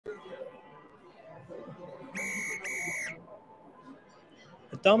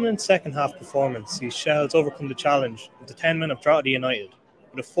dominant second-half performance sees Shells overcome the challenge of the 10 men of Drogheda United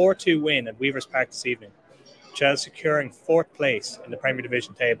with a 4-2 win at Weavers Park this evening, Shells securing 4th place in the Premier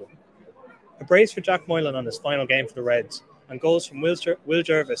Division table. A brace for Jack Moylan on his final game for the Reds, and goals from Will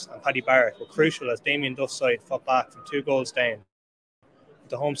Jervis and Paddy Barrett were crucial as Damien Duff's side fought back from 2 goals down, with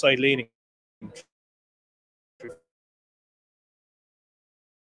the home side leading. The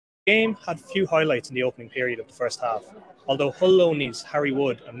game had few highlights in the opening period of the first half, although Hull Loney's Harry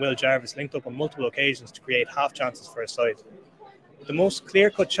Wood and Will Jarvis linked up on multiple occasions to create half chances for his side. The most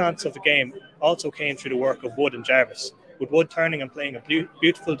clear-cut chance of the game also came through the work of Wood and Jarvis, with Wood turning and playing a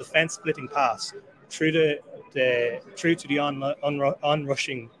beautiful defence-splitting pass through to the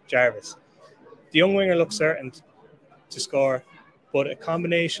on-rushing Jarvis. The young winger looked certain to score, but a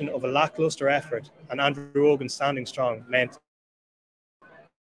combination of a lacklustre effort and Andrew Ogan standing strong meant.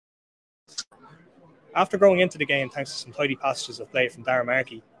 After going into the game thanks to some tidy passages of play from Darren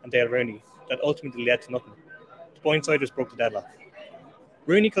Markey and Dale Rooney that ultimately led to nothing, the Boynesiders broke the deadlock.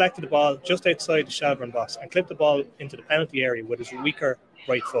 Rooney collected the ball just outside the Shelbourne box and clipped the ball into the penalty area with his weaker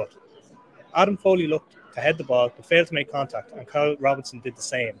right foot. Adam Foley looked to head the ball but failed to make contact, and Kyle Robinson did the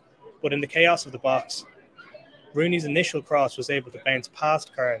same. But in the chaos of the box, Rooney's initial cross was able to bounce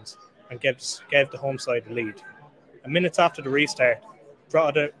past Kearns and gave the home side the lead. And minutes after the restart,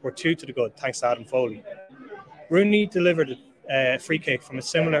 Drogheda were 2 to the good thanks to Adam Foley. Rooney delivered a free kick from a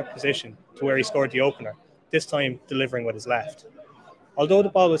similar position to where he scored the opener, this time delivering with his left. Although the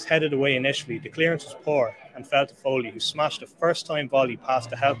ball was headed away initially, the clearance was poor and fell to Foley, who smashed a first-time volley past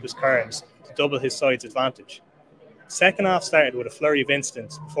the helpless Kearns to double his side's advantage. The second half started with a flurry of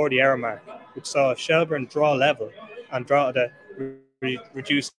incidents before the hour mark, which saw Shelbourne draw level and Drogheda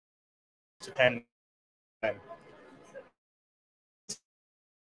reduced to 10 men.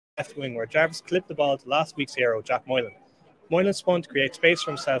 Left wing, where Jarvis clipped the ball to last week's hero, Jack Moylan. Moylan spun to create space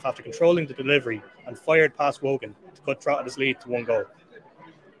for himself after controlling the delivery and fired past Wogan to cut Drogheda's lead to 1 goal.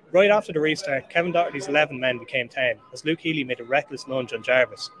 Right after the restart, Kevin Doherty's 11 men became 10 as Luke Healy made a reckless lunge on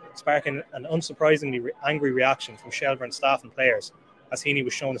Jarvis, sparking an unsurprisingly angry reaction from Shelbourne staff and players as Heaney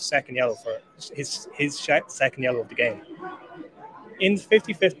was shown a second yellow for his second yellow of the game. In the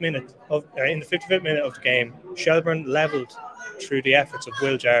 55th minute of the game, Shelbourne levelled through the efforts of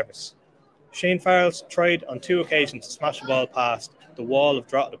Will Jarvis. Shane Farrell tried on 2 occasions to smash the ball past the wall of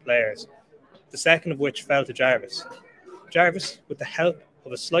Drogheda players, the second of which fell to Jarvis. Jarvis, with the help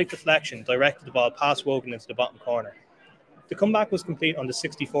of a slight deflection, directed the ball past Wogan into the bottom corner. The comeback was complete on the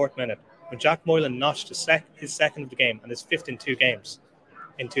 64th minute when Jack Moylan notched his second of the game and his 5th in 2 games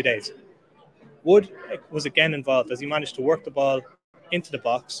in 2 days. Wood was again involved as he managed to work the ball into the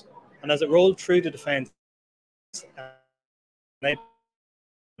box, and as it rolled through the defence,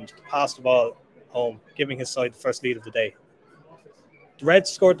 to pass the ball home, giving his side the first lead of the day. The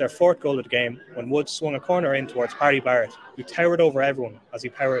Reds scored their 4th goal of the game when Wood swung a corner in towards Paddy Barrett, who towered over everyone as he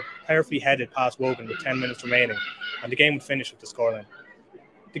powerfully headed past Wogan with 10 minutes remaining, and the game would finish with the scoreline.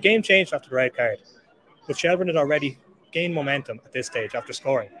 The game changed after the red card, but Shelbourne had already gained momentum at this stage after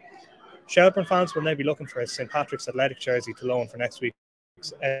scoring. Shelbourne fans will now be looking for a St Patrick's Athletic jersey to loan for next week's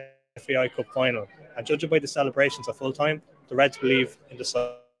FAI Cup final, and judging by the celebrations at full time, the Reds believe in the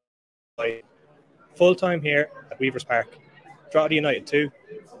side. Full time here at Weavers Park. Drogheda United 2,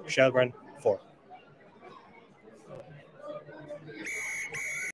 Shelbourne